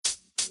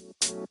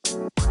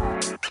Hello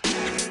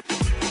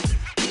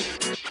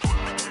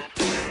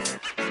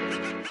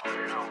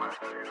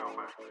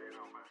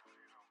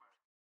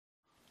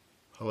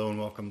and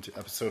welcome to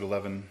episode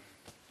 11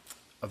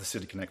 of the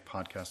City Connect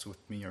podcast with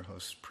me, your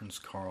host, Prince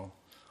Carl.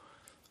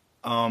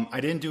 I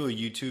didn't do a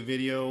YouTube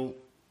video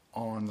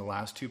on the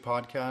last two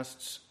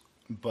podcasts,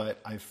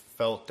 but I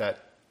felt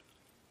that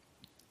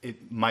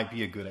it might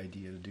be a good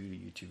idea to do a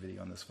YouTube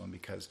video on this one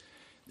because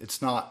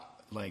it's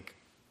not like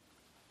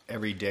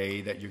every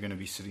day that you're going to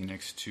be sitting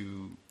next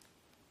to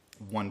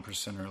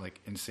 1%er like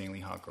insanely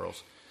hot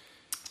girls.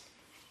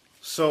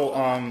 So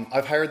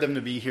I've hired them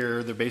to be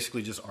here. They're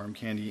basically just arm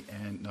candy,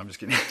 and no, I'm just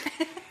kidding.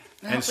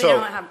 And so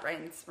we don't have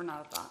brains. We're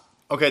not a thought.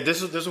 Okay,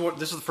 this is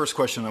the first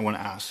question I want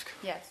to ask.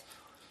 Yes.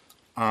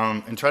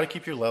 And try to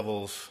keep your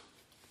levels.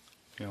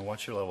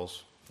 Watch your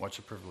levels. Watch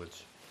your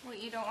privilege.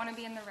 What, you don't want to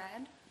be in the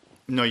red?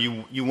 No,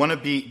 you want to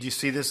be. Do you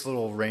see this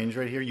little range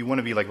right here? You want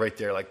to be like right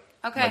there, like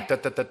okay.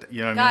 Like that,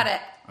 you know what Got I mean?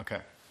 it. Okay.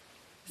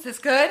 Is this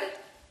good?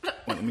 Well,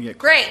 let me get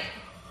great.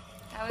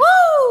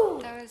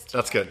 Woo!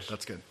 That's good.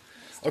 That's good.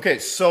 Okay,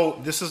 so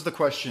this is the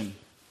question.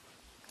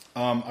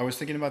 I was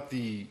thinking about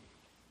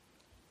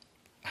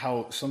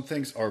how some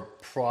things are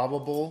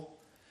probable,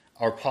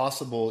 are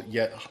possible,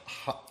 yet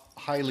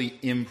highly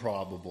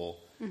improbable.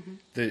 Mm-hmm.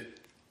 The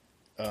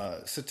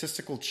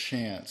statistical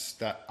chance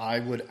that I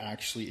would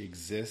actually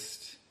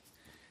exist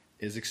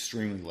is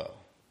extremely low.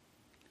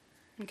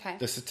 Okay.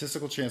 The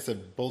statistical chance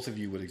that both of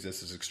you would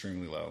exist is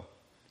extremely low.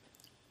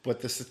 But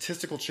the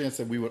statistical chance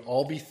that we would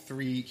all be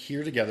three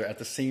here together at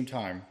the same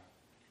time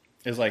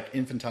is like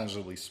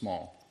infinitesimally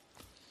small.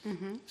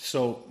 Mm-hmm.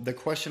 So the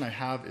question I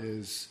have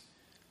is,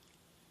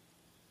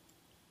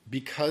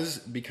 because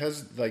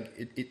like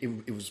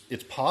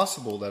it's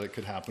possible that it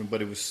could happen,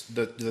 but it was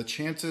the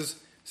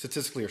chances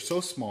statistically are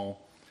so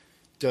small.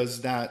 Does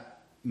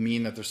that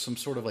mean that there's some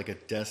sort of like a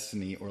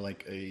destiny or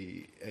like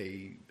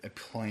a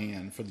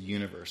plan for the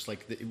universe,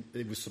 like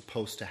it was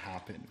supposed to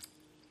happen?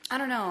 I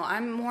don't know.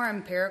 I'm more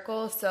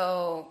empirical,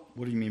 so...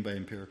 What do you mean by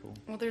empirical?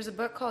 Well, there's a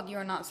book called You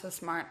Are Not So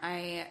Smart.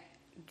 I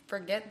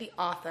forget the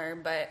author,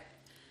 but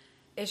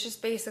it's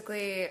just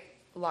basically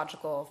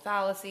logical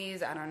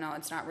fallacies. I don't know.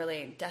 It's not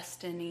really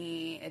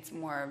destiny. It's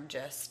more of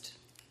just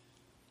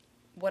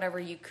whatever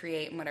you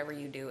create and whatever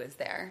you do is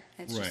there.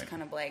 It's just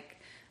kind of like,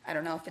 I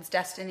don't know if it's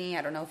destiny.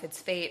 I don't know if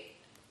it's fate.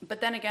 But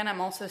then again,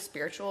 I'm also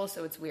spiritual,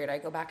 so it's weird. I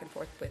go back and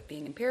forth with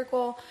being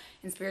empirical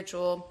and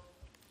spiritual.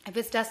 If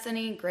it's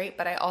destiny, great,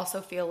 but I also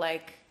feel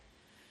like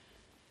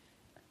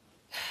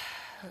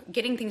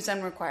getting things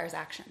done requires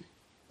action.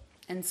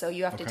 And so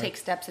you have to take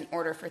steps in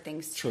order for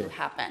things to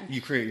happen. You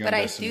create your own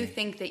destiny. But I do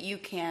think that you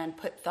can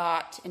put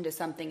thought into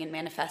something and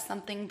manifest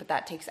something, but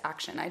that takes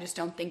action. I just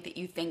don't think that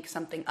you think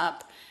something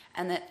up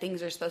and that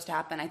things are supposed to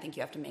happen. I think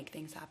you have to make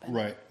things happen.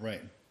 Right.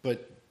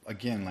 But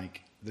again,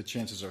 like the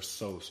chances are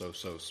so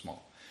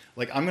small.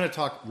 Like I'm going to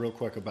talk real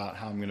quick about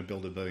how I'm going to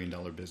build $1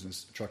 billion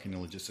business, trucking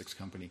and logistics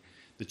company.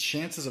 The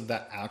chances of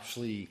that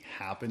actually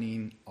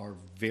happening are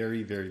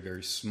very, very,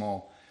 very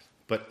small.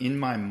 But in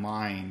my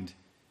mind,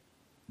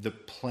 the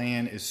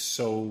plan is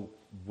so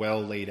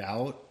well laid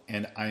out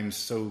and I'm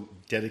so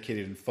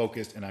dedicated and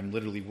focused and I'm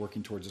literally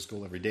working towards this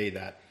goal every day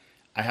that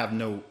I have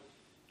no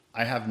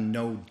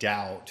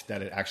doubt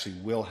that it actually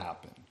will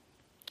happen.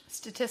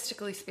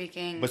 Statistically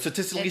speaking,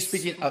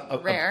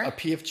 rare. A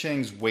P.F.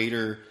 Chang's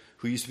waiter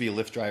who used to be a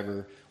Lyft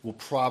driver will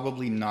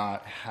probably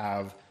not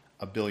have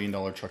 $1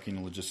 billion trucking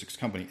and logistics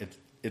company.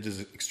 It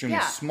is extremely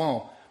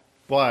small,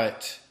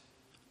 but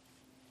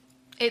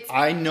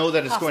I know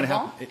that it's going to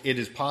happen. It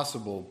is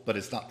possible, but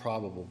it's not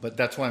probable. But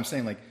that's why I'm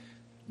saying, like,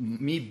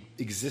 me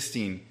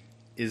existing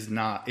is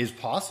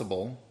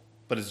possible,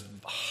 but it's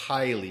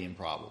highly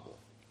improbable.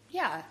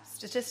 Yeah,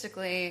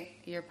 statistically,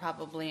 you're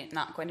probably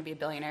not going to be a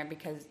billionaire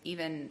because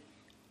even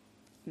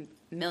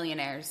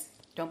millionaires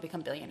don't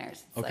become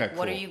billionaires. It's like,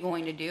 what are you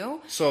going to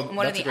do? So and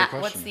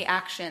what's the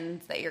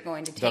actions that you're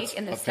going to take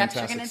and the steps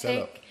you're going to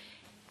take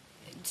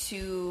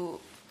to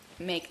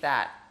make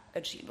that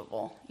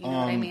achievable? You know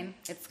what I mean?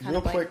 It's kind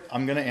of real quick.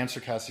 I'm going to answer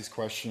Cassie's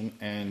question,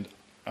 and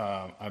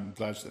I'm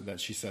glad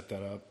that she set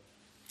that up.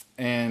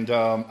 And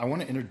I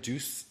want to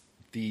introduce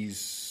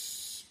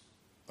these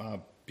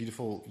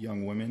beautiful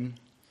young women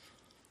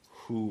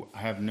who I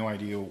have no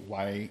idea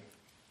why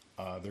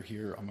they're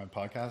here on my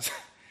podcast.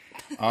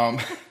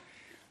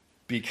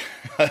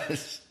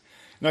 Because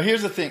now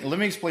here's the thing. Let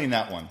me explain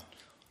that one.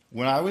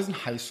 When I was in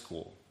high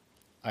school,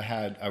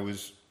 I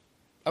was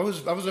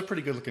a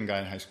pretty good looking guy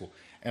in high school,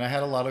 and I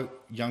had a lot of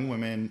young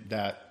women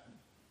that,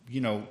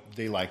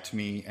 they liked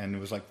me, and it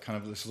was like kind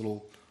of this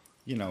little,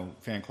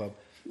 fan club.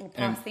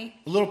 A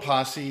little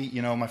posse.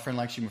 My friend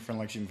likes you, my friend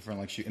likes you, my friend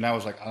likes you. And I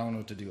was like, I don't know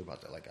what to do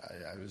about that. Like,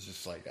 I was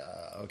just like,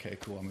 okay,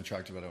 cool, I'm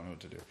attractive, I don't know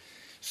what to do.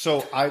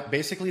 So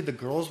the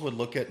girls would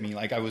look at me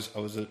like I was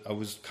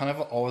kind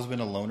of always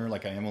been a loner,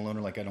 like I am a loner,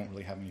 like I don't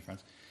really have any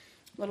friends.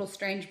 Little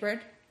strange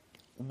bird?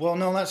 Well,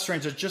 no, not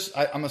strange. It's just,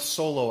 I'm a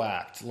solo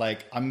act.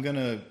 Like, I'm going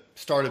to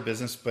start a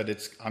business, but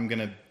I'm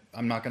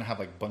not going to have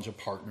like a bunch of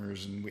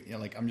partners and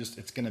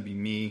it's going to be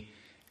me.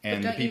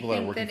 and the people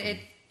that are working for them.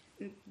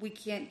 We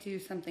can't do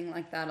something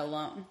like that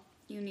alone.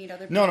 You need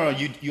other people. No,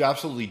 you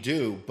absolutely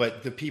do.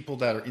 But the people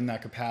that are in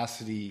that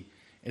capacity,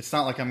 it's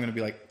not like I'm going to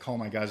be like, call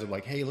my guys up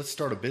like, hey, let's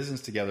start a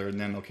business together. And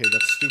then, okay,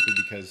 that's stupid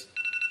because,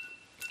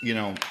 you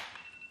know,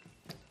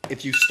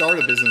 if you start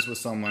a business with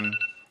someone,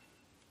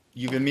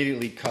 you've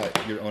immediately cut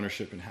your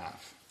ownership in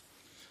half.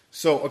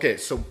 So, okay,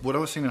 so what I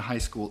was saying in high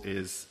school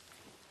is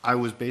I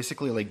was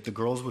basically like, the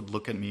girls would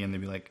look at me and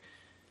they'd be like,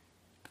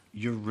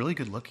 you're really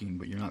good looking,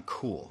 but you're not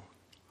cool.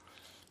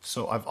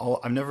 So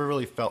I've never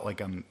really felt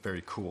like I'm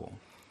very cool.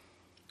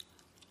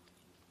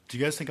 Do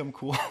you guys think I'm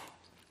cool?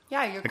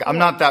 Yeah, you're like, cool. I'm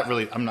not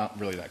really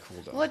that cool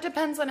though. Well, it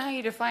depends on how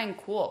you define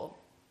cool.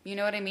 You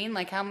know what I mean?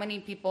 Like how many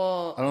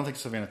people... I don't think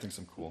Savannah thinks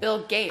I'm cool.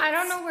 Bill Gates. I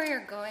don't know where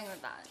you're going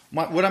with that.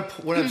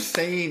 What I'm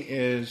saying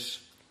is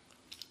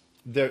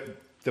the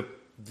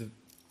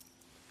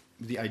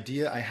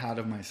idea I had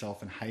of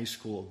myself in high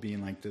school of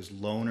being like this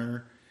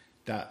loner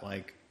that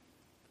like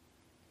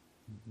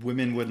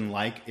women wouldn't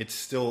like, it's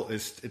still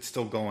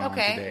going on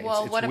today. Okay,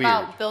 well, it's what weird.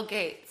 about Bill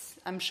Gates?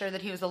 I'm sure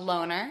that he was a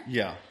loner.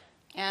 Yeah.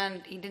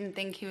 And he didn't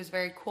think he was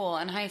very cool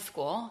in high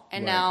school.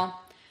 And Right.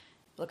 now,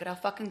 look at how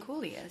fucking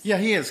cool he is. Yeah,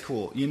 he is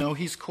cool. You know,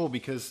 he's cool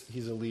because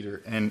he's a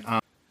leader. And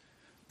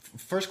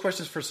first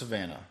question is for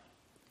Savannah.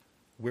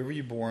 Where were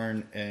you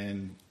born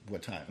and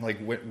what time? Like,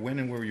 when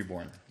and where were you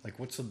born? Like,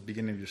 what's the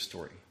beginning of your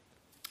story?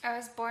 I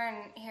was born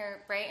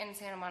here, right in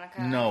Santa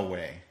Monica. No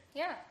way.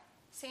 Yeah,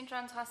 St.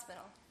 John's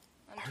Hospital.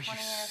 On Are you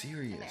 20th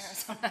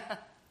serious? In Arizona.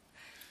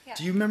 Yeah.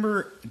 Do you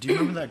remember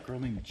that girl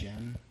named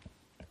Jen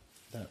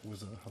that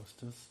was a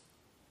hostess?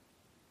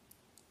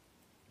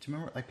 Do you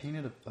remember I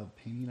painted a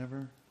painting of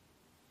her?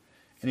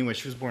 Anyway,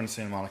 she was born in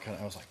Santa Monica.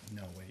 I was like,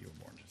 no way you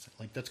were born in Santa.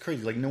 Like, that's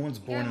crazy. Like, no one's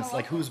born in...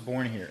 Like, who's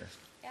born here?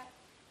 Yeah.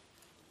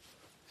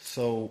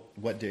 So,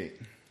 what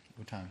date?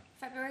 What time?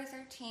 February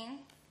 13th,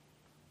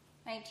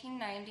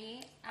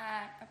 1990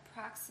 at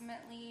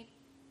approximately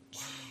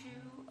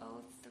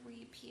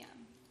 2:03 p.m.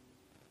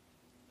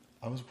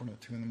 I was born at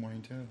 2 in the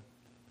morning, too.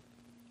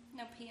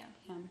 No,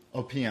 p.m.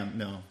 Oh, p.m.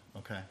 No.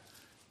 Okay.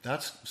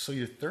 So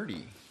you're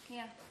 30.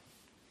 Yeah.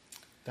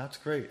 That's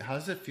great. How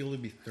does it feel to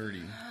be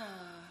 30?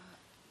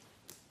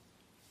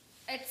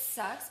 It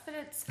sucks, but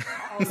it's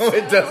also... No,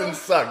 it doesn't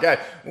suck. Guys,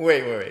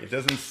 wait. It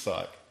doesn't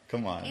suck.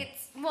 Come on.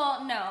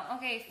 Well, no.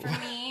 Okay, for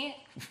me...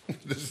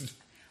 This is...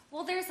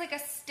 Well, there's like a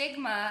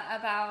stigma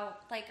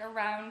about like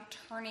around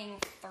turning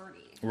 30.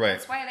 Right.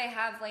 That's why they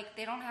have like,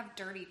 they don't have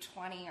dirty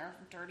 20 or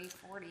dirty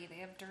 40. They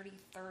have dirty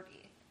 30.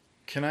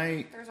 Can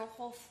I... There's a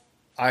whole...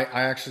 I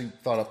actually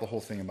thought up the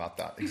whole thing about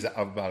that,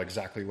 about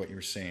exactly what you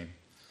were saying.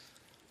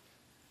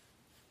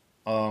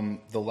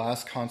 The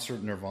last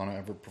concert Nirvana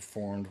ever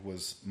performed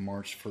was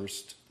March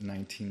 1st,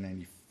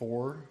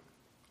 1994.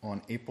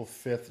 On April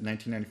 5th,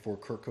 1994,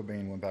 Kurt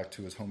Cobain went back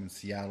to his home in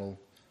Seattle,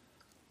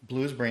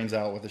 blew his brains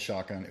out with a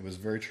shotgun. It was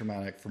very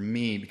traumatic for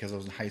me because I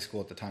was in high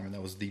school at the time, and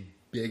that was the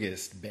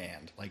biggest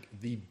band. Like,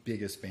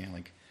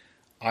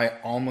 I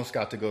almost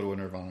got to go to a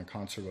Nirvana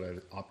concert, but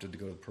I opted to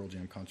go to the Pearl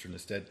Jam concert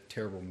instead.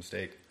 Terrible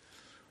mistake.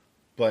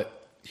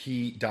 But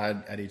he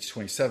died at age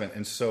 27.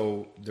 And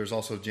so there's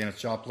also Janis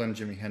Joplin,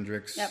 Jimi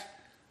Hendrix. Yep.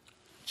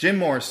 Jim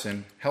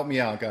Morrison. Help me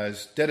out,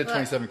 guys. Dead at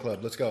 27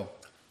 Club. Let's go.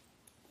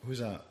 Who's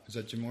that? Is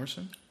that Jim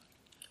Morrison?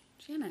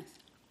 Janice.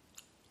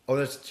 Oh,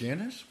 that's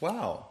Janice?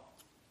 Wow.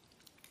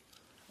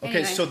 Okay,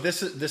 Anyway. so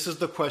this is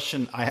the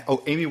question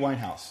Amy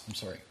Winehouse. I'm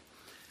sorry.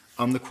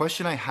 The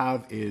question I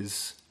have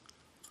is,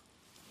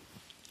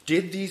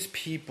 did these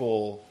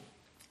people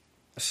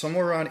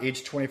somewhere around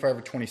age 25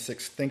 or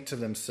 26 think to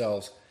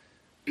themselves,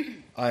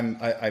 I'm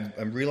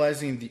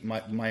realizing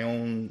my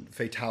own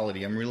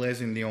fatality. I'm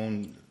realizing the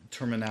own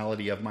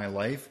terminality of my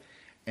life,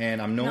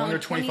 and I'm no longer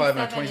 25 and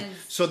I'm 20.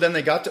 So then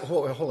they got to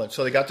hold on.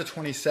 So they got to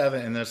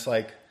 27, and it's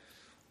like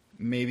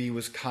maybe it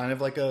was kind of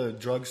like a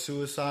drug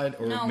suicide,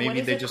 or No, maybe what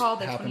is they it just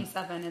called at happened.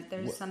 27?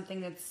 There's something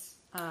that's...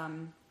 do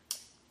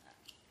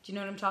you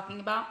know what I'm talking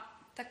about?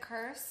 The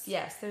curse?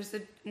 Yes, there's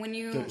when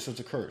you... So it's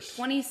a curse.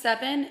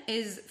 27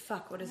 is...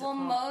 Fuck, what is it Well,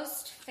 called?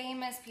 most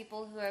famous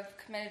people who have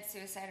committed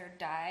suicide or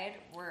died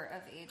were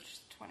of age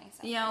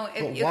 27. You know,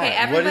 But okay, why?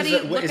 everybody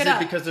What look is it it up.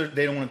 because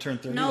they don't want to turn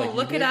 30? No, like you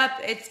look it did? up.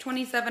 It's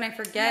 27. I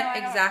forget No, I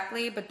don't.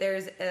 exactly, but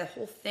there's a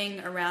whole thing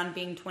around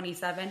being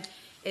 27.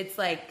 It's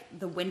like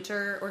the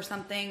winter or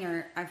something,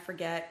 or I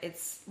forget.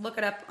 Look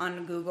it up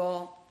on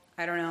Google.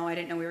 I don't know. I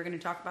didn't know we were going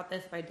to talk about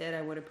this. If I did,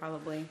 I would have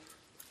probably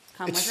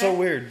come It's with so it.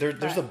 weird. There's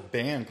But- a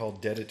band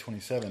called Dead at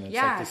 27. It's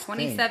yeah, like this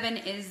 27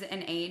 is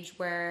an age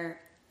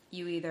where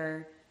you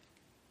either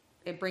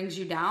it brings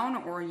you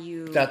down or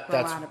you grow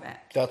out of it.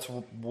 That's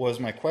was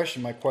my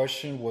question. My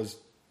question was,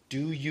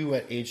 do you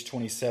at age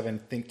 27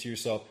 think to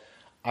yourself,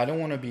 I don't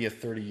want to be a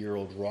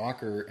 30-year-old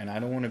rocker, and I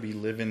don't want to be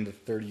living the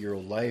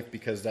 30-year-old life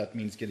because that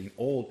means getting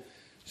old,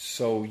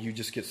 so you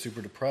just get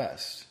super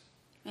depressed?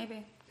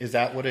 Maybe. Is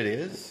that what it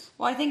is?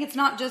 Well, I think it's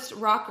not just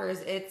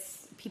rockers.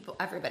 It's people,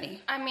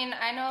 everybody. I mean,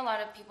 I know a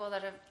lot of people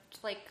that have,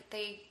 like,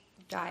 they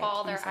Died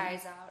bawl their 27.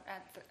 eyes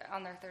out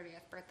on their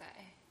 30th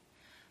birthday.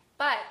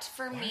 But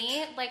for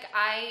me, like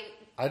I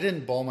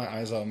didn't bawl my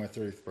eyes out on my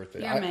 30th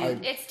birthday. Yeah,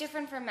 man. it's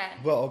different for men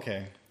Well,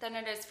 okay. than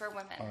it is for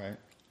women. All right.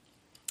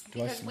 Do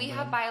I Because smell we bad?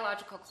 have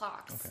biological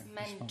clocks. Okay, I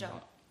Men smell don't.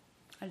 bad.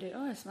 I do.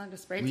 Oh, I smell like a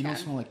spray We tan. don't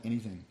smell like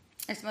anything.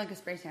 I smell like a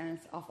spray tan.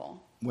 It's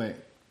awful. Wait.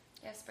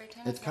 Yeah, spray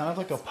tan. It's is kind of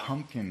one like a those-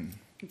 pumpkin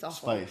It's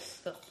awful.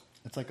 spice. Ugh,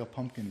 It's like a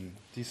pumpkin.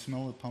 Do you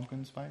smell the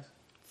pumpkin spice?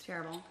 it's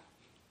terrible.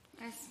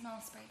 I smell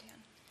spray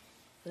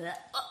tan.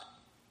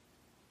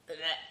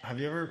 Have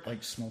you ever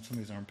like smelled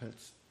somebody's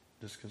armpits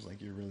just because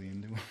like you're really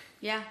into them?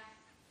 Yeah.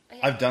 Yeah,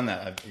 I've done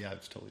that.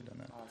 I've totally done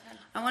that. all the time.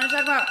 I want to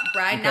talk about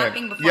bride Okay.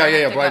 napping before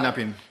Yeah, bride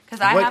napping.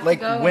 Because I What- have like,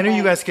 to go. when are in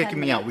you like guys 10 kicking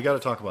me out? minutes. We got to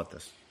talk about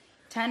this.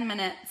 10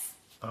 minutes.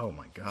 Oh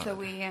my god. So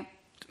we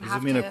This have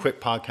is being to. a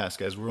quick podcast,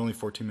 guys. We're only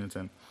 14 minutes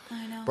in.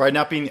 I know. Bride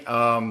napping,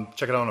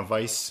 check it out on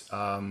Vice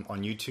on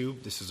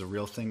YouTube. This is a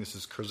real thing. This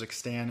is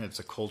Kyrgyzstan. It's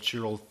a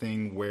cultural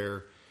thing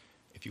where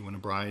if you want a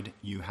bride,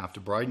 you have to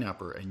bride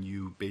nap her. And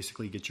you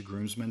basically get your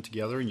groomsmen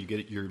together and you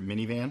get your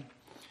minivan.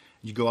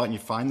 You go out and you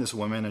find this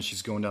woman and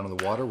she's going down to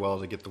the water well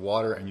to get the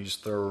water and you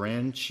just throw her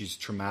in. She's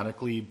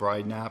traumatically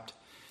bride napped.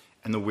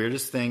 And the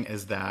weirdest thing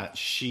is that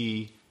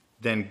she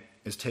then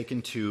is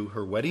taken to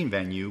her wedding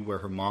venue where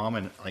her mom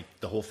and like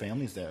the whole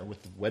family's there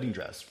with the wedding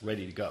dress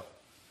ready to go.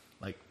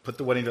 Like, put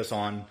the wedding dress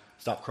on,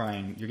 stop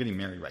crying, you're getting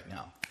married right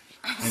now.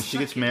 And she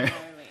gets married.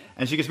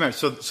 And she gets married.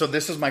 So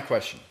this is my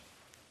question.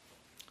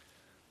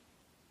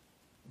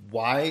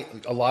 Why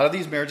a lot of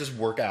these marriages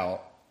work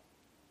out,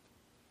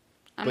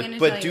 I'm gonna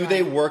but tell do you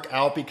they why. work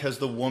out because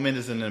the woman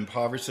is in an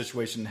impoverished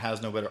situation and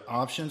has no better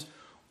options?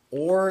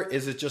 Or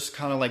is it just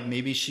kind of like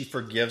maybe she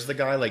forgives the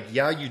guy? Like,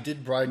 yeah, you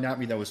did bride nap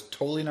me. That was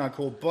totally not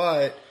cool.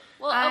 But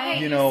Well, I- okay,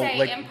 You you, know, say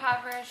like-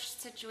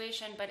 impoverished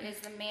situation, but is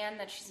the man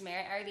that she's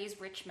married, are these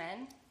rich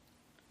men?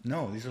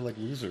 no, these are like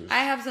losers. I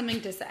have something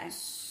to say.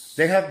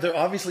 They're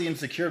obviously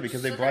insecure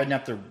because they So bride then-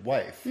 napped their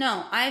wife.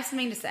 No, I have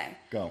something to say.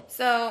 Go.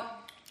 So,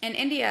 in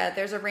India,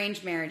 there's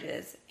arranged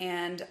marriages,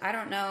 and I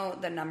don't know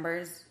the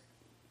numbers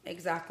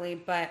exactly,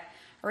 but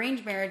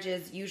arranged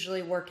marriages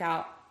usually work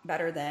out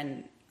better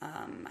than,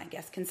 I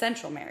guess,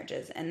 consensual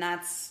marriages. And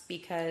that's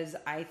because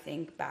I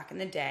think back in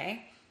the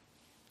day,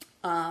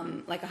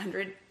 like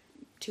 100,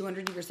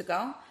 200 years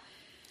ago,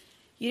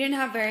 you didn't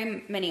have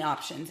very many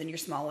options in your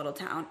small little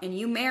town, and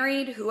you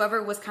married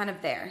whoever was kind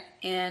of there.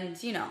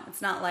 And you know, it's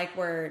not like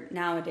we're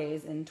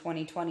nowadays in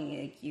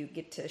 2020, like you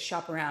get to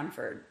shop around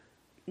for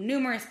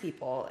numerous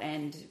people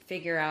and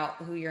figure out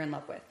who you're in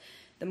love with.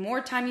 The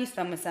more time you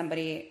spend with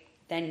somebody,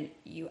 then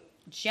you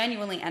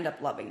genuinely end up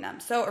loving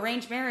them. So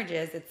arranged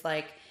marriages, it's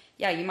like,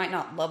 yeah, you might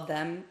not love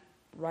them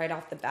right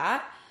off the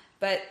bat,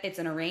 but it's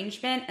an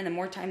arrangement, and the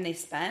more time they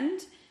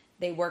spend,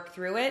 they work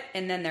through it,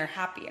 and then they're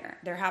happier.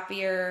 They're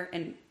happier,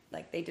 and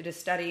like they did a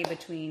study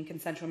between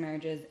consensual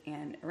marriages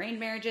and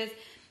arranged marriages,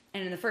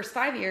 and in the first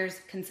 5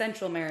 years,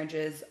 consensual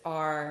marriages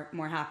are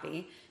more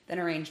happy than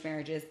arranged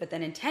marriages, but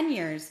then in 10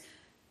 years,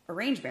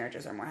 arranged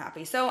marriages are more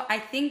happy. So I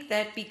think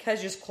that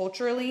because just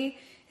culturally,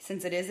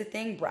 since it is a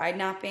thing, bride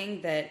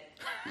napping,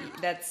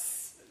 that's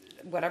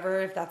whatever,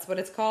 if that's what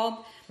it's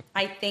called,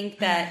 I think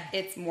that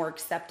it's more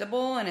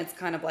acceptable, and it's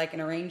kind of like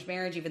an arranged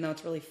marriage, even though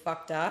it's really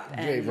fucked up.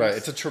 And Right.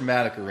 It's a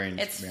traumatic arranged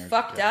it's marriage.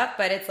 fucked Yeah. up,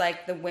 but it's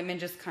like the women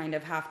just kind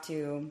of have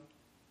to.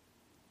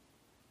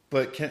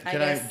 But can I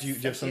guess do you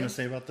have something you. to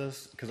say about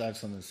this? Because I have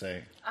something to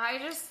say. I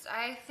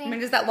I think mean,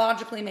 does that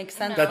logically make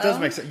sense? That does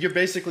though? make sense. You're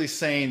basically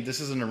saying this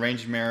is an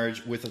arranged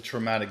marriage with a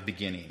traumatic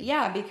beginning.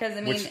 Yeah, because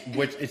I mean,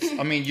 Which it's.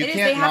 I mean, you it is,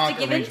 can't they have knock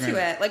to give arranged into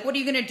marriage. it. Like, what are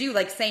you going to do?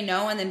 Like, say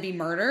no and then be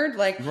murdered?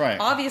 Like, Right.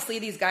 obviously,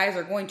 these guys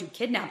are going to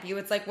kidnap you.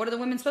 It's like, what are the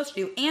women supposed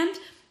to do? And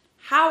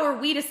how are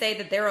we to say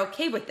that they're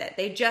okay with it?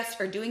 They just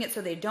are doing it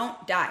so they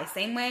don't die.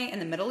 Same way in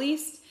the Middle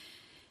East,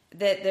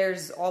 that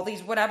there's all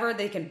these whatever,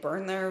 they can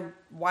burn their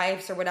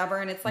wives or whatever,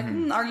 and it's like,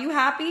 are you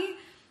happy?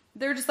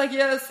 They're just like,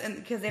 yes, and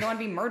because they don't want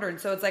to be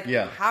murdered. So it's like,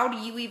 Yeah. how do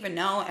you even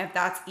know if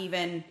that's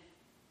even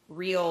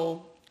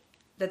real,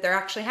 that they're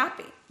actually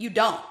happy? You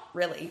don't,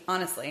 really,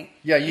 honestly.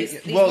 Yeah,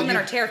 these women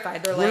are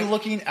terrified. They're we're like,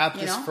 looking at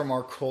you this know? from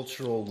our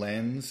cultural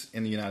lens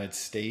in the United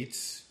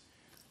States,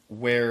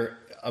 where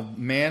a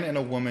man and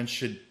a woman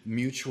should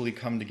mutually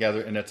come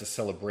together, and it's a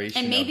celebration.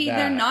 and maybe of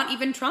they're that. not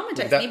even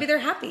traumatized. That- Maybe they're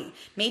happy.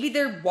 Maybe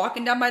they're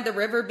walking down by the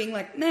river being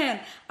like, man,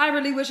 I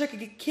really wish I could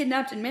get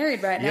kidnapped and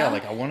married right Yeah, now.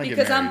 like, I wanna get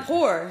because I'm married.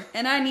 poor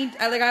and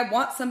I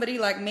want somebody,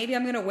 like, maybe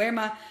I'm going to wear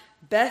my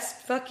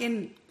best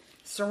fucking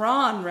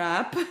saran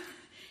wrap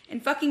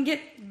and fucking get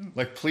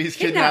Like, please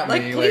kidnapped.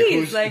 kidnap me. Like,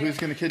 please. Who's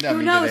going to kidnap who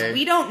me knows? today?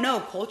 We don't know.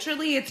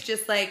 Culturally, it's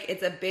just like,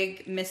 it's a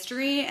big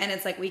mystery, and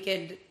it's like we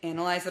could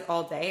analyze it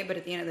all day, but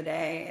at the end of the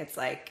day, it's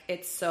like,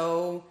 it's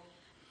so...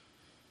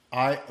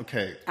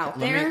 Okay. Out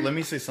let there? me let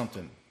me say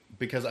something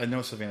because I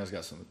know Savannah's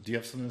got something. Do you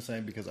have something to say?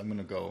 Because I'm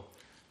gonna go.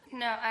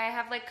 no, I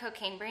have like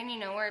cocaine brain. You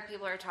know where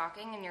people are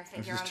talking and you're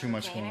There's you're on just too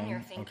much cocaine going and you're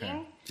on. thinking.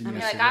 Okay. Do you And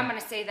need you're to like, say I'm that?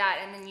 going to say that,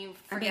 and then you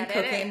I mean, forget it.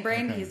 cocaine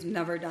brain, Okay. he's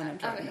never done a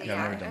drug. Okay, Yeah,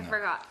 yeah, never done I that.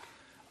 forgot.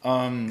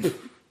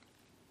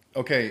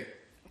 Okay.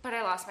 But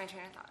I lost my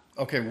train of thought.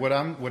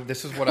 Okay.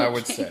 This is what I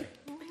would say.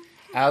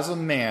 As a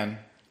man,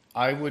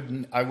 I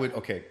would.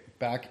 Okay.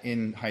 back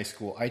in high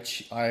school, I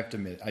have to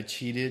admit, I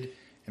cheated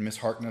in Miss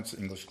Hartnett's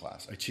English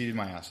class. I cheated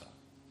my ass off.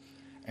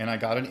 And I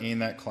got an A in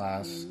that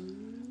class.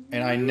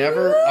 And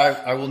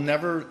I will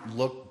never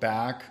look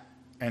back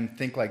and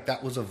think like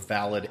that was a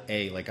valid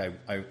A. Like I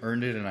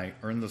earned it and I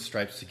earned the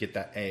stripes to get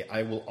that A.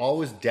 I will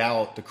always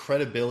doubt the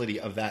credibility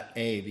of that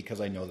A because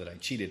I know that I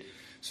cheated.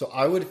 So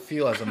I would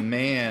feel as a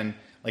man,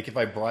 like if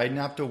I bride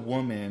napped a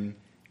woman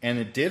and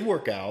it did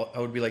work out, I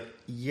would be like,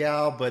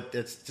 yeah, but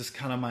that's just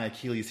kind of my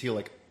Achilles heel.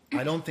 Like,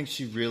 I don't think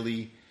she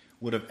really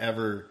would have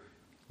ever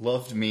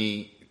loved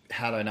me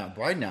had I not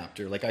bride napped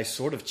her. Like, I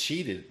sort of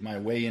cheated my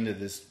way into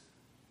this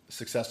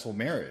successful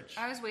marriage.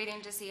 I was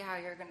waiting to see how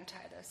you're going to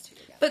tie those two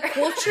together.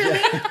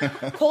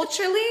 But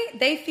culturally,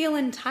 they feel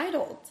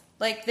entitled.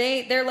 Like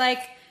they're like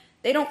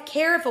they don't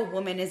care if a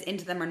woman is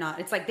into them or not.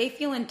 It's like they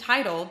feel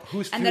entitled,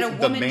 and that a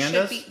woman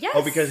should be. Yes.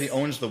 Oh, because he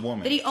owns the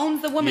woman. That he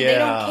owns the woman. Yeah. They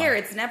don't care.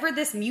 It's never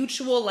this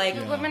mutual like.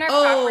 The women are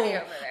property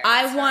over there.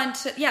 I want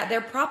to. Yeah, they're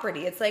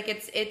property. It's like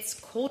it's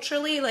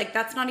culturally like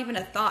that's not even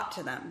a thought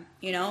to them.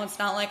 You know, it's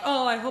not like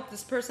I hope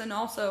this person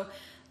also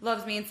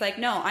loves me. It's like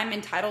no, I'm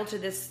entitled to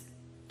this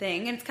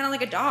thing, and it's kind of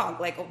like a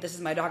dog. Like, this is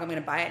my dog. I'm going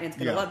to buy it, and it's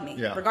going to love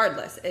me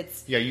regardless.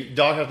 It's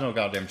dog has no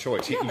goddamn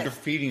choice. You're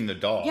feeding the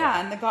dog.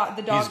 Yeah, and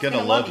the dog's going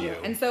to love you.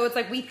 And so it's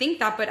like we think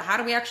that, but how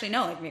do we actually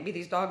know? Like maybe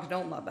these dogs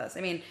don't love us.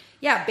 I mean,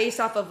 yeah, based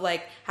off of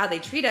like how they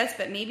treat us,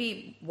 but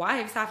maybe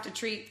wives have to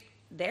treat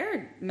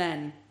their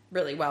men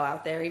really well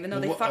out there, even though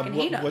they fucking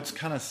hate them. What's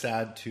kind of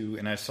sad too,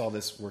 and I saw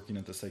this working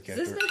at the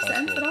psychiatric Does this make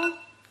hospital. sense at all?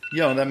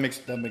 Yeah, that makes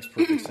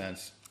perfect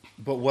sense.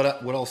 But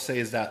what I'll say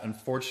is that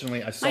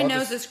unfortunately I saw my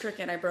nose is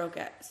crooked. I broke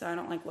it, so I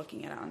don't like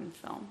looking at it on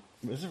film.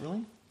 Is it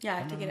really? Yeah, I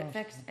have to get it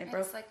fixed. I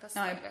broke. Like the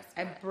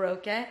I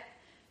broke it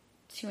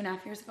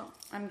 2.5 years ago.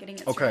 I'm getting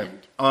it okay.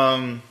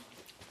 straightened.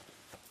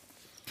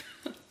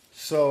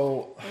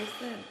 So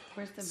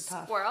where's the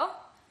puff? Squirrel?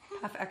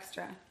 Puff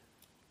extra.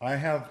 I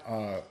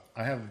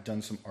have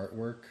done some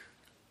artwork.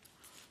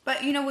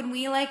 But when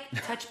we like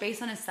touch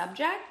base on a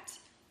subject,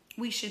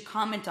 we should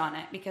comment on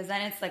it because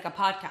then it's like a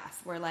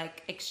podcast. We're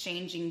like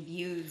exchanging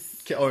views.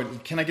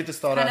 Can I get this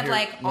thought out here?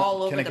 Kind of like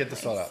all over the place. Can I get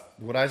this thought out?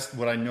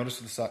 What I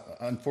noticed with the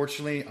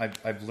unfortunately,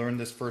 I've learned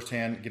this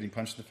firsthand, getting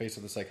punched in the face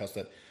at the psych house,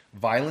 that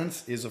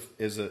violence is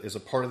a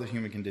part of the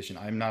human condition.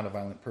 I'm not a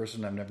violent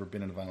person. I've never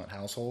been in a violent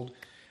household,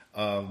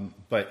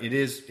 but it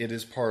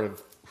is part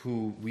of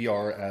who we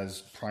are as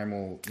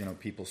primal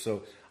people.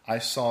 So I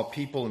saw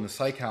people in the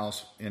psych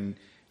house and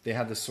they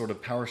had this sort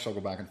of power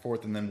struggle back and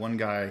forth, and then one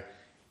guy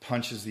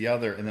punches the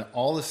other, and then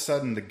all of a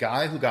sudden the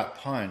guy who got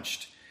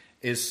punched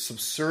is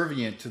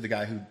subservient to the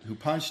guy who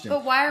punched him.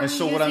 But why are we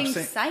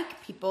using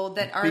psych people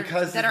that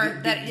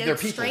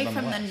stray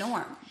from the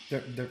norm?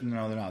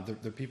 No, they're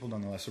not. They're people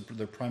nonetheless.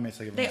 They're primates.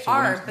 They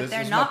are, but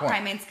they're not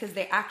primates because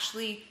they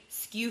actually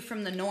skew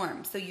from the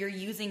norm. So you're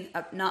using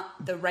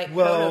not the right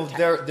prototype.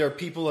 Well, they're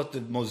people at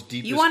the most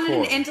deepest You wanted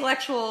core. an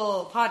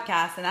intellectual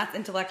podcast, and that's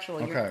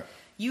intellectual. Okay.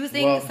 You're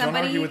using somebody. Don't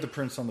argue with the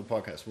prince on the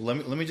podcast. Well,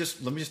 let me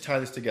just tie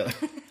this together.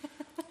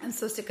 I'm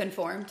supposed to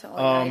conform to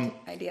all the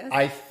ideas.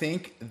 I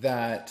think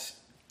that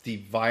the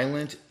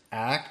violent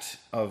act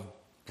of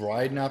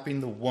bride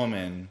napping the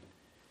woman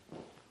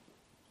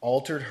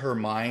altered her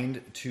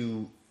mind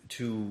to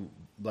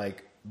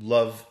like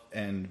love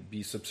and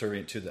be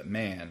subservient to the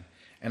man.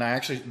 And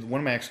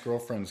one of my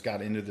ex-girlfriends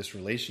got into this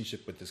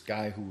relationship with this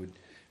guy who would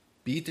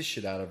beat the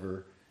shit out of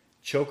her,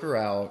 choke her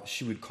out.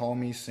 She would call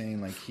me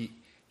saying like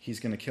he's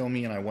going to kill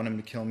me and I want him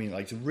to kill me,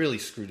 like really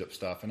screwed up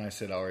stuff. And I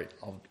said, all right,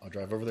 I'll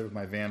drive over there with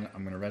my van.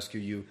 I'm going to rescue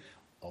you.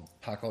 I'll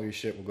pack all your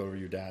shit. We'll go over to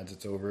your dad's.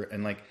 It's over.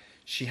 And like,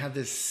 she had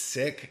this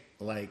sick,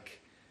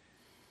 like,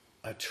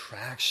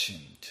 attraction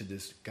to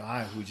this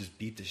guy who just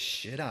beat the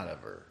shit out of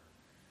her.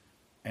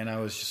 And I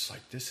was just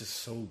like, this is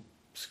so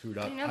screwed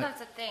up. That's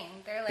a thing.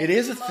 They're like, it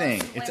is a most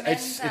thing.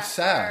 It's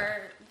sad.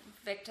 Are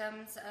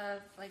victims of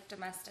like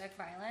domestic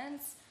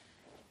violence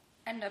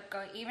end up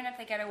going, even if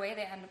they get away,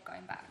 they end up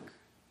going back.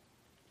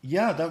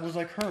 Yeah, that was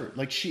like her.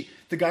 Like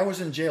the guy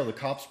was in jail. The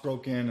cops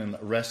broke in and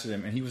arrested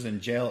him, and he was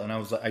in jail. And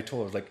I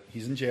told her,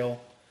 he's in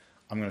jail.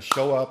 I'm going to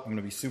show up. I'm going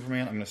to be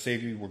Superman. I'm going to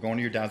save you. We're going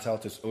to your dad's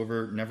house. It's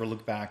over. Never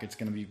look back. It's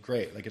going to be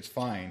great. Like, it's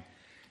fine.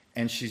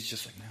 And she's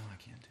just like, no, I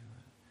can't do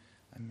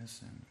it. I miss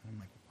him. And I'm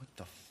like, what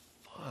the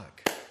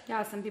fuck?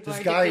 Yeah, some people are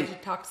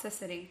addicted to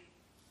toxicity.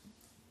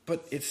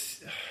 But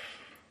it's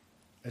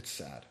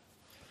sad.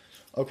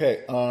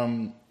 Okay.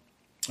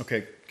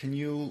 Okay. Can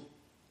you?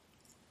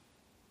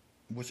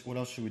 What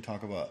else should we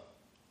talk about?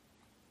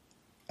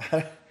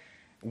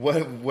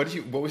 What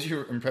was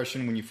your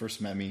impression when you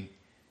first met me,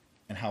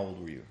 and how old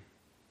were you?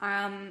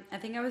 I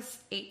think I was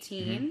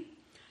 18,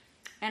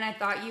 and I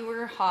thought you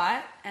were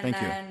hot, and Thank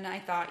then I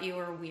thought you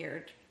were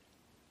weird.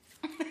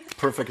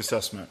 Perfect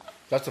assessment.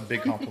 That's a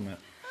big compliment.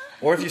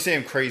 Or if you say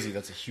I'm crazy,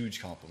 that's a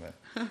huge compliment.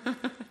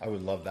 I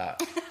would love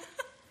that.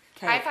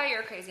 Okay. I thought you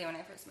were crazy when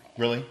I first met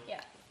you. Really? Yeah.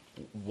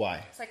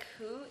 Why? It's like,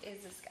 who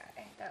is this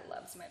guy that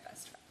loves my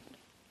best friend?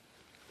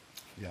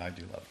 Yeah, I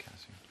do love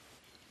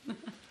Cassie.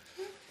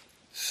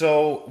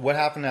 So what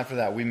happened after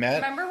that? We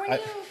met. Remember when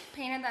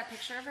painted that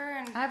picture of her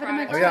and I have it in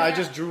my brought Oh yeah, I to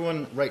me. just drew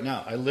one right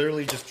now. I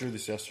literally just drew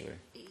this yesterday.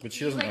 But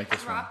she doesn't You, like this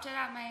one. dropped it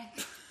at my.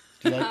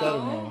 Do you like that or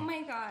Oh no?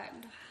 my god.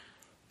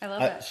 I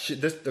love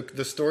it.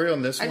 The story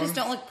on this I one. just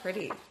don't look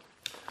pretty.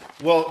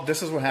 Well,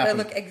 this is what I happened.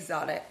 look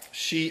exotic.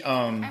 She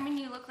I mean,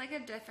 you look like a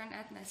different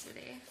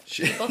ethnicity,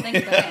 People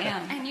think that I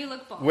am. and you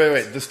look bald.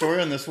 Wait. The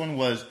story on this one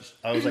was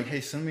I was like,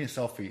 "Hey, send me a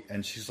selfie,"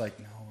 and she's like,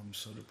 "No, I'm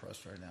so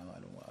depressed right now.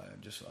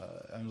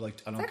 I'm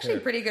like, I don't care." actually a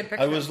pretty good I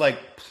picture. was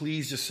like,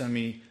 "Please just send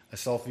me a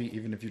selfie,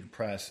 even if you're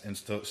depressed." And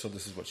so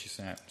this is what she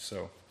sent.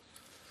 So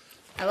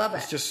I love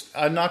it's it. just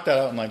I knocked that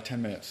out in like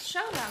 10 minutes.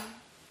 Show them.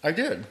 I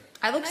did.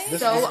 I look This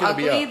so is gonna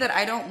be ugly up. that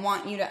I don't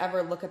want you to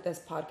ever look at this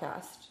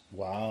podcast.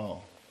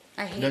 Wow.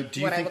 I hate Now, do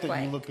you what I think look that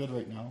like. you look good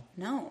right now?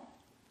 No.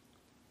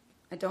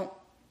 I don't.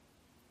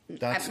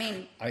 That's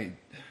mean- I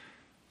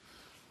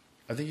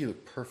think you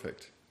look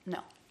perfect. No.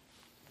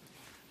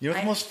 You know what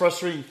I- the most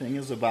frustrating thing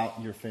is about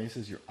your face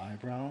is your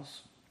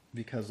eyebrows,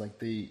 because like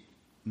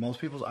most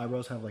people's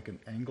eyebrows have like an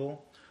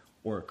angle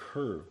or a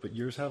curve, but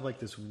yours have like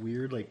this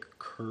weird like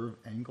curve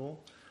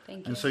angle.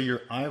 Thank And you. so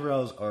your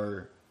eyebrows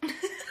are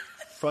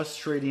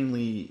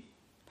frustratingly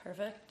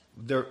Perfect.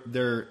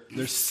 they're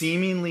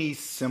seemingly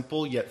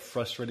simple yet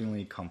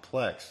frustratingly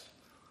complex,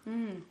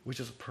 Hmm. which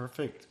is a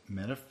perfect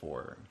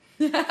metaphor.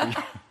 Is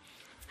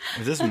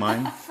this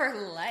mine? For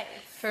life.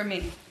 For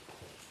me.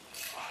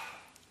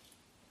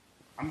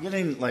 I'm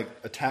getting like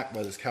attacked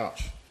by this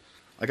couch.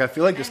 Like I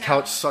feel like this I know.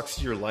 couch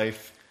sucks your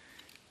life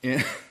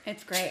in.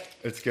 It's great.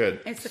 It's good.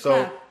 It's the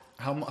so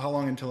clap. how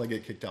long until I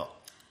get kicked out?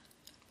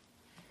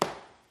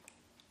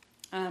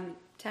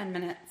 10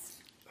 minutes.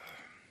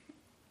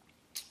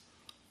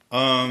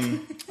 I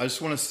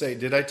just want to say,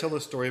 did I tell the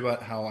story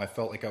about how I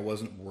felt like I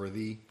wasn't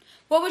worthy?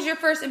 What was your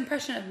first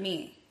impression of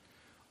me?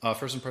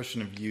 First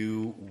impression of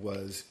you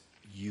was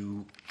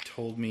you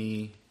told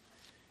me.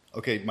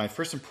 Okay, my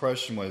first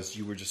impression was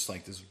you were just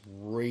like this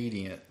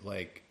radiant,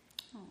 like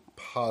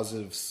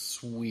positive,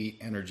 sweet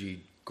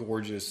energy,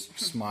 gorgeous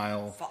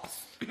smile.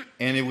 False.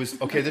 And it was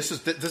okay. This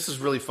is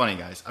really funny,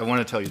 guys. I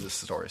want to tell you this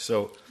story.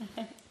 So,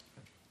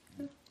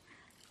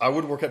 I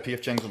would work at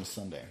P.F. Chang's on a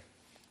Sunday,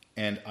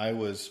 and I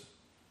was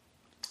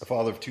a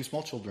father of 2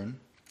 small children,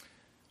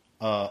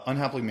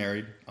 unhappily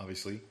married,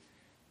 obviously,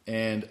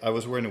 and I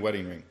was wearing a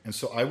wedding ring. And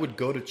so I would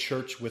go to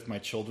church with my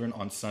children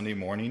on Sunday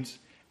mornings,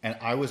 and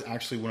I was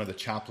actually one of the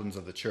chaplains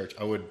of the church.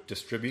 I would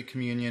distribute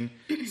communion,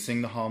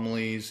 sing the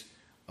homilies,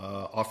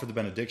 offer the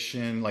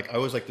benediction. Like I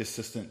was like the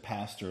assistant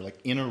pastor, like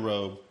in a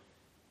robe,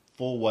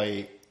 full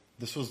white.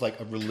 This was like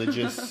a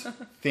religious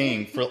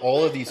thing for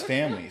all of these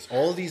families.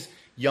 All of these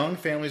young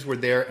families were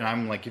there, and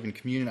I'm like giving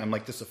communion. I'm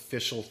like this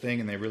official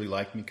thing, and they really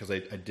liked me because I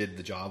did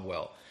the job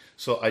well.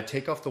 So I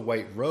take off the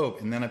white robe,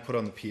 and then I put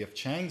on the P.F.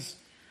 Chang's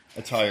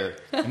attire,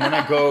 and then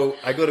I go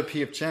to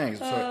P.F. Chang's.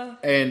 So,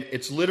 and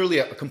it's literally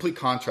a complete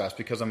contrast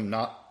because I'm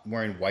not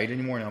wearing white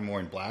anymore, and I'm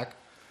wearing black.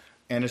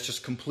 And it's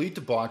just complete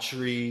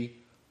debauchery,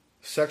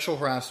 sexual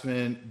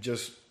harassment,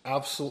 just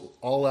absolute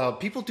all out.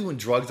 People doing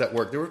drugs at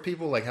work. There were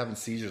people like having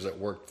seizures at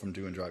work from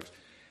doing drugs.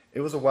 It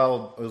was a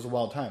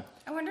wild time.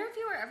 I wonder if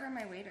you were ever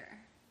my waiter.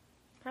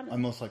 Probably. I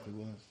most likely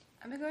was.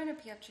 I've been going to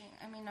PF Chang.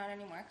 I mean, not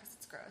anymore because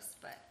it's gross,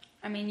 but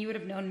I mean, you would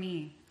have known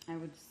me.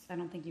 I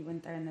don't think you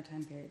went there in the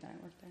time period that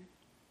I worked there.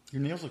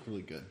 Your nails look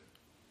really good.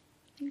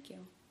 Thank you.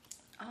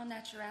 all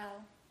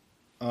natural.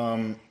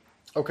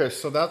 Okay,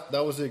 so that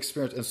was the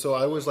experience. And so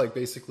I was like,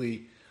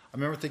 basically, I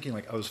remember thinking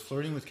like I was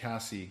flirting with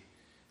Cassie.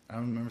 I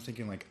remember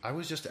thinking like I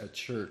was just at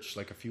church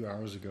like a few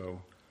hours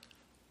ago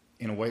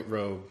in a white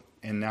robe,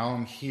 and now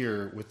I'm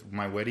here with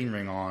my wedding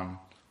ring on,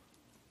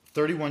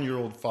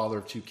 31-year-old father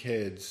of 2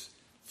 kids,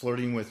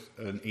 flirting with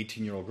an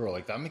 18-year-old girl.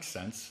 Like that makes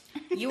sense.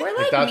 You were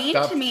like that- mean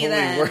that to me totally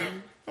then. worked.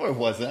 No, it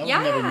wasn't. I was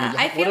Yeah, never mean.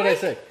 I What feel did I like-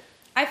 say?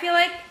 I feel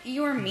like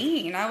you were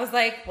mean. I was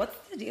like, "What's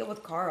the deal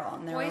with Carl?"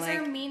 And they were Boys like,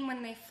 are mean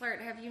when they flirt.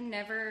 Have you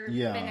never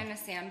Yeah. been in a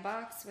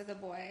sandbox with a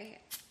boy?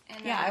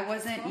 In "Yeah, I elementary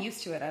wasn't school?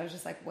 used to it." I was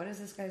just like, "What is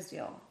this guy's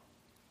deal?"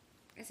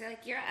 Is it like,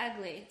 you're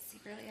ugly?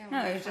 Secretly, I No,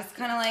 wanna it was fuck just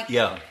you. kind of like,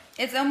 Yeah.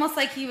 It's almost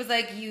like he was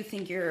like, "You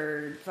think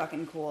you're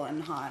fucking cool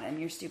and hot, and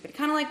you're stupid."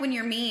 Kind of like when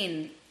you're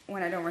mean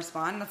when I don't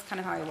respond. That's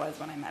kind of how I was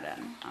when I met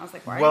him. I was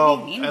like, "Why are Well,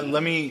 you being mean?"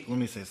 to me?" let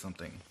me say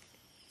something.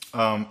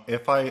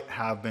 If I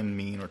have been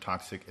mean or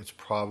toxic, it's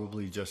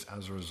probably just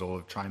as a result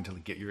of trying to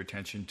get your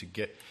attention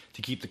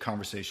to keep the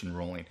conversation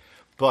rolling.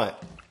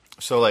 But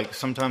so like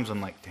sometimes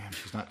I'm like, damn,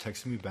 she's not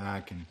texting me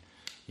back, and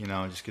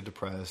I just get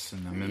depressed,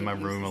 and I'm in my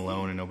room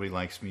alone, and nobody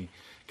likes me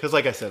because,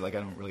 like I said, like I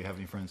don't really have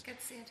any friends.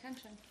 Gets the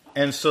attention.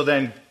 And so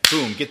then,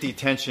 boom, get the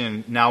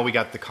attention. Now we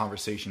got the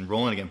conversation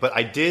rolling again. But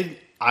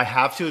I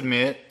have to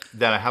admit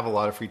that I have a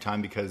lot of free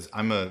time because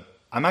I'm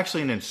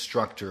actually an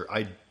instructor.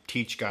 I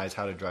teach guys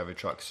how to drive a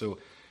truck. So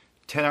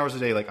 10 hours a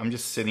day, like I'm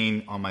just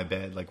sitting on my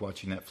bed, like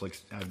watching Netflix.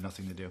 I have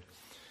nothing to do.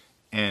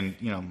 And,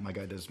 my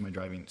guy does my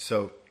driving.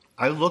 So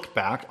I look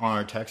back on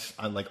our texts,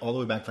 like all the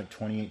way back to like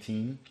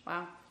 2018.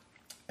 Wow.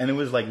 And it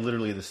was like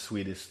literally the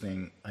sweetest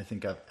thing I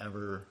think I've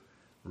ever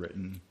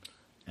written.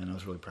 And I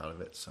was really proud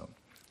of it. So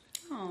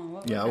Oh,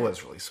 what yeah, was it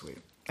was really sweet.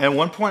 And at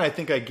one point, I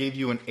think I gave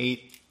you an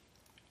 8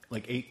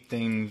 like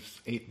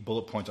 8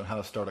 bullet points on how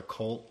to start a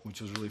cult,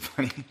 which was really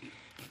funny.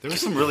 There's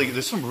some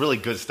really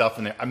good stuff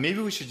in there. Maybe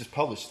we should just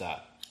publish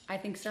that. I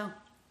think so.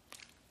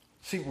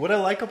 See, what I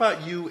like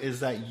about you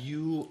is that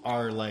you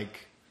are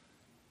like,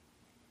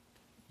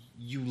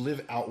 you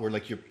live outward,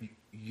 like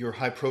you're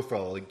high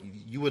profile. Like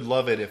you would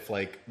love it if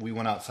like we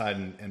went outside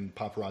and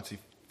paparazzi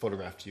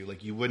photographed you.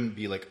 Like you wouldn't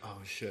be like, oh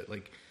shit,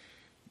 like,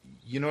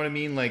 you know what I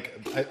mean?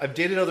 Like I've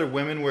dated other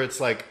women where it's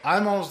like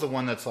I'm always the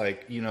one that's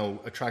like, you know,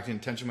 attracting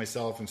attention to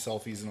myself and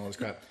selfies and all this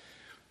crap.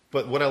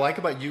 But what I like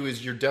about you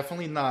is you're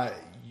definitely not.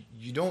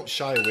 You don't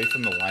shy away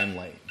from the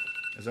limelight.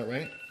 Is that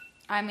right?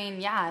 I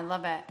mean, yeah, I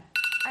love it.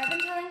 I've been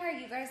telling her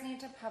you guys need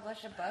to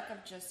publish a book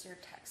of just your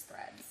text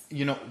threads.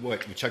 You know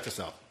what? Check this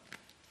out.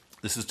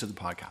 This is to the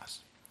podcast.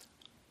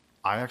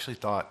 I actually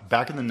thought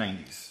back in the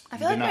 90s. I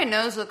feel like my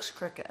nose looks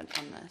crooked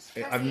on this.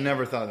 I've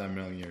never thought that in a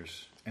million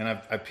years. And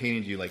I've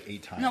painted you like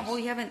 8 times. No, well,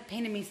 you haven't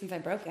painted me since I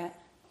broke it.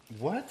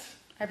 What?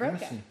 I broke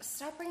Let me it. see.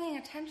 Stop bringing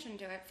attention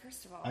to it,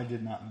 first of all. I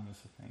did not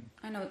notice a thing.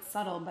 I know it's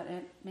subtle, but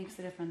it makes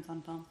a difference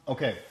on film.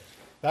 Okay.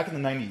 Back in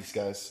the 90s,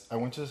 guys, I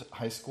went to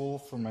high school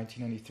from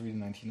 1993 to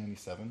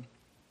 1997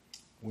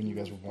 when you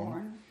guys were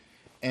born.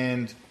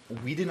 And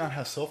we did not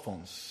have cell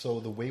phones. So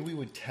the way we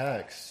would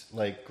text,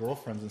 like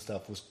girlfriends and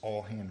stuff, was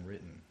all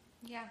handwritten.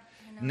 Yeah,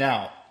 I know.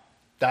 Now,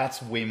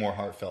 that's way more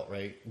heartfelt,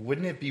 right?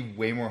 Wouldn't it be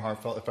way more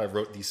heartfelt if I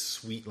wrote these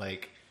sweet,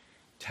 like,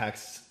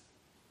 texts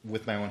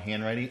with my own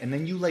handwriting? And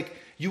then you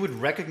would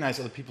recognize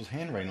other people's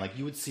handwriting. Like,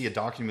 you would see a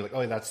document, be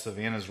like, oh, that's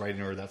Savannah's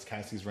writing, or that's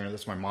Cassie's writing, or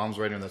that's my mom's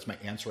writing, or that's my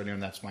aunt's writing, or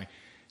that's my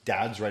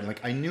dad's writing.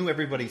 Like, I knew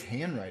everybody's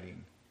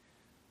handwriting.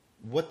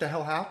 What the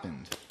hell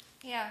happened?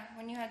 Yeah,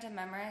 when you had to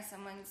memorize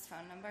someone's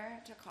phone number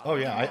to call Oh,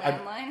 yeah. them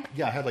on the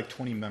landline. I had like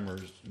 20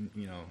 numbers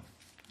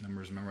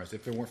memorized.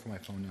 If it weren't for my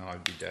phone now,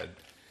 I'd be dead.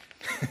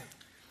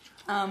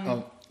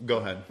 Go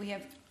ahead. We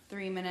have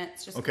 3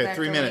 minutes. Just Okay,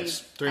 3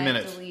 minutes. 3 I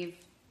minutes. have to leave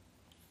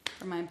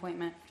for my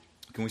appointment.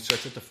 Can we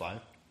stretch it to 5?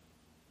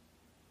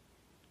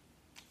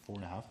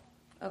 4.5?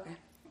 Okay.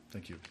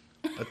 Thank you.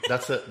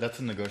 That's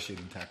a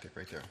negotiating tactic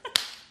right there.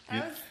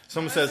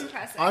 Someone that was says,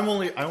 impressive. I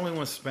only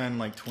want to spend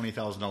like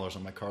 $20,000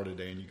 on my car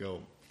today, and you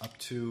go up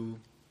to,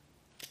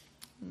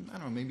 I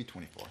don't know, maybe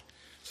 24.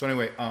 So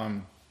anyway,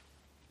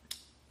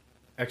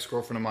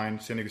 ex-girlfriend of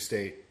mine, San Diego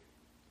State,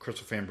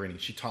 Crystal Fambrini.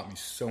 She taught me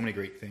so many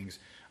great things.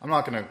 I'm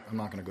not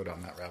gonna go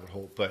down that rabbit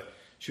hole, but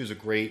she was a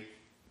great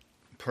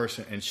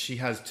person, and she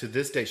has, to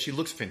this day, she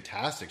looks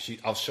fantastic.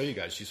 I'll show you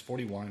guys. She's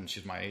 41, and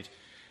she's my age,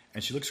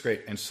 and she looks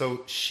great. And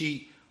so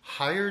she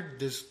hired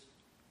this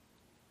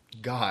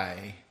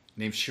guy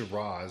named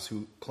Shiraz,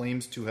 who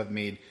claims to have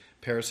made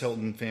Paris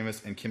Hilton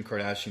famous and Kim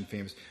Kardashian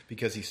famous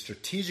because he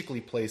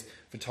strategically placed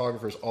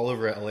photographers all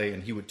over LA,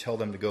 and he would tell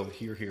them to go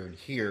here, here, and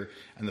here,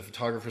 and the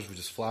photographers would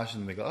just flash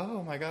them and they go,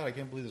 oh my God, I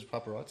can't believe there's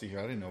paparazzi here.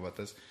 I didn't know about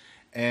this.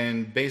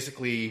 And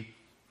basically,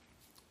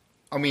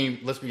 I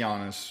mean, let's be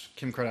honest,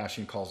 Kim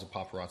Kardashian calls the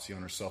paparazzi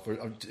on herself.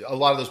 A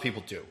lot of those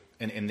people do,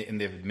 and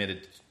they've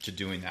admitted to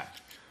doing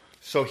that.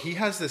 So he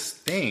has this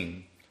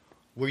thing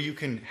where you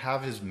can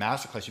have his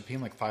masterclass. You pay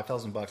him like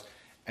 $5,000,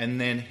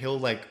 and then he'll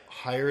like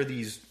hire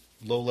these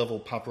low-level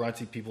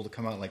paparazzi people to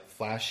come out and like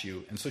flash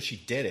you. And so she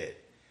did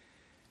it.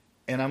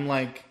 And I'm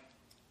like,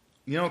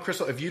 you know,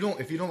 Crystal, if you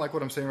don't like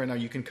what I'm saying right now,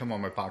 you can come on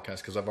my podcast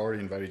because I've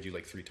already invited you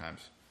like 3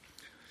 times.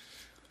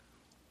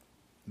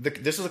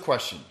 This is a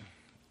question.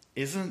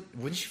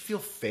 Wouldn't you feel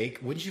fake?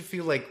 Wouldn't you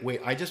feel like,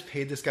 wait, I just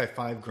paid this guy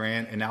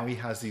 $5,000 and now he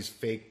has these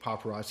fake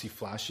paparazzi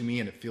flashing me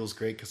and it feels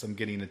great because I'm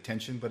getting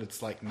attention, but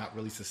it's like not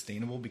really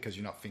sustainable because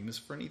you're not famous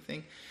for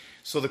anything.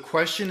 So the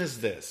question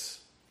is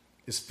this: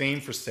 is fame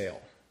for sale?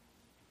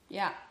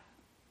 Yeah.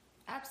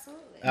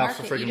 Absolutely.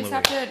 You just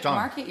have to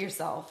market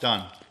yourself.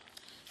 Done.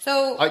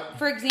 So,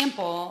 for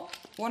example,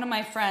 one of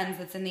my friends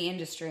that's in the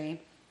industry,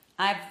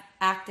 I've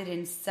acted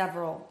in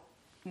several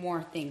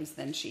more things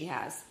than she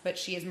has, but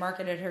she has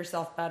marketed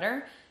herself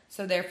better,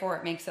 so therefore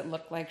it makes it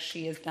look like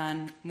she has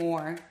done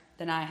more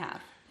than I have.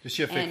 Does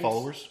she have fake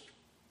followers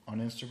on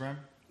Instagram?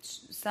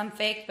 Some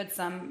fake, but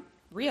some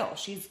real.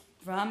 She's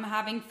from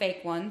having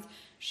fake ones,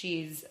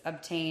 she's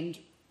obtained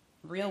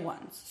real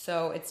ones.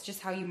 So it's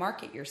just how you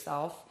market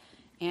yourself,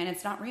 and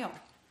it's not real.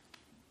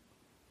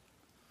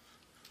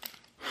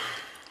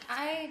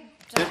 I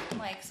don't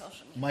like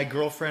social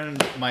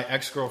media. My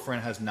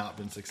ex-girlfriend has not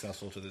been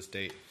successful to this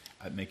date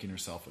at making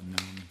herself a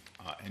known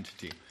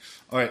entity.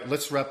 All right,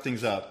 let's wrap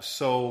things up.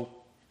 So,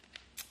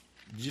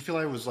 did you feel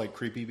I was like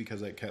creepy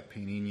because I kept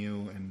painting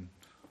you and?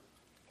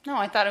 No,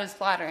 I thought it was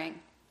flattering.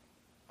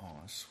 Oh,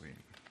 that's sweet.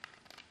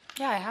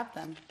 Yeah, I have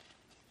them.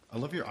 I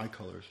love your eye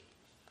colors.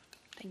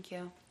 Thank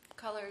you.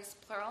 Colors,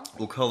 plural.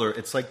 Well, color.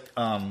 It's like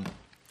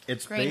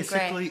it's Green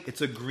basically gray.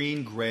 it's a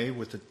green gray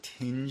with a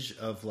tinge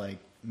of like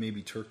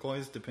maybe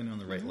turquoise, depending on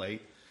the right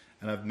light.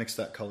 And I've mixed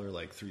that color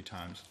like 3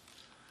 times.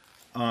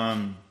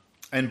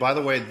 And by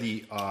the way,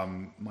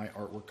 my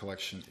artwork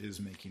collection is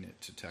making it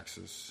to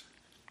Texas.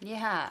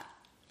 Yeah.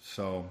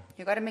 So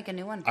You got to make a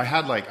new one. I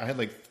had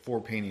like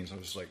 4 paintings. I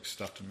was like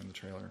stuffed them in the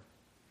trailer.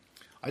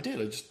 I did.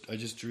 I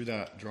just drew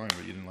that drawing,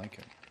 but you didn't like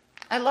it.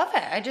 I love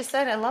it. I just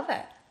said I love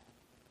it.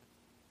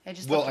 I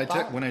just Well, love the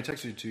ball. when I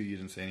texted you too, you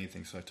didn't say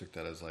anything, so I took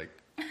that as like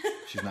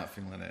she's not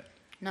feeling it.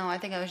 No, I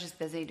think I was just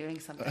busy doing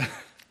something.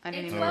 I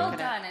didn't It's even well look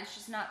done. at it. It's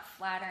just not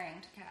flattering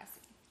to Cassie.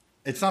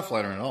 It's not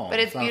flattering at all. But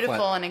it's not beautiful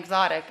flat- and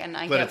exotic, and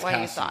I but get it's why you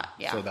Cassie, thought.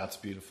 Yeah. So that's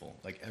beautiful.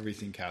 Like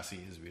everything Cassie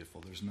is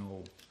beautiful. There's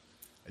no,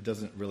 it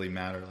doesn't really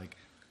matter. Like,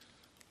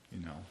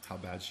 you know how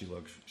bad she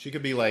looks. She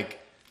could be like,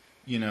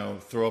 you know,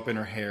 throw up in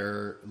her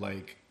hair,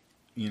 like,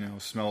 you know,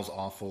 smells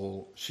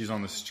awful. She's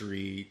on the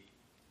street.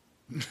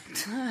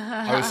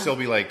 I would still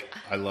be like,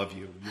 I love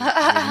you. You're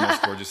the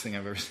most gorgeous thing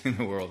I've ever seen in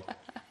the world.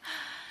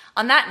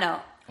 On that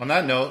note, On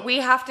that note, we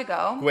have to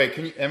go. wait,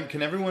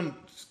 can everyone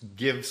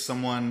give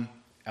someone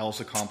else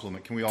a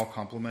compliment? Can we all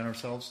compliment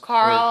ourselves?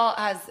 Carl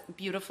has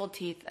beautiful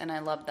teeth, and I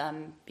love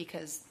them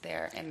because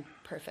they're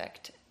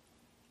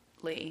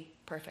imperfectly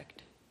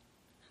perfect.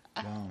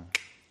 Wow.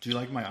 Do you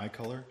like my eye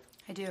color?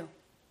 I do.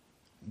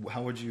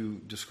 How would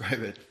you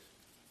describe it?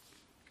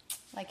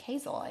 Like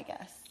hazel, I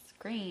guess. A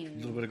Green.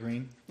 little bit of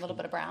green? A little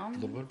bit of brown. A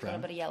little bit of brown. A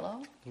little bit of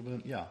yellow. A little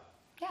bit, yeah.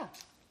 Yeah.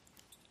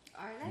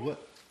 Are they?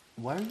 What?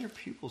 Why are your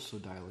pupils so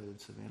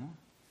dilated, Savannah?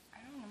 I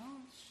don't know.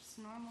 It's just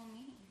normal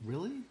me.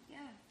 Really? Yeah.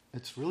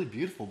 It's really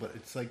beautiful, but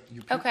it's like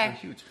your pupils Okay. are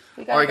huge.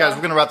 We gotta All right, guys, go.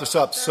 we're going to wrap this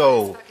up. Throw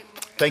So, this fucking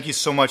board. thank you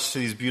so much to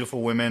these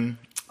beautiful women.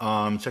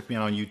 Check me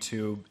out on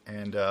YouTube.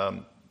 And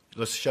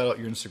let's shout out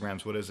your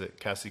Instagrams. What is it?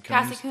 Cassie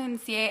Coons? Cassie Coon,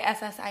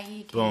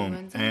 CASSIE.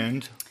 Boom.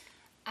 And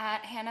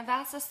At Hannah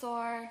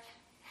Vassasaur.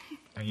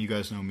 you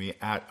guys know me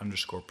at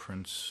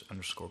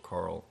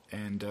 _Prince_Carl.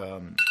 And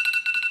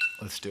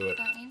let's do it.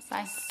 That means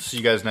Bye. See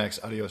you guys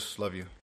next. Adios. Love you.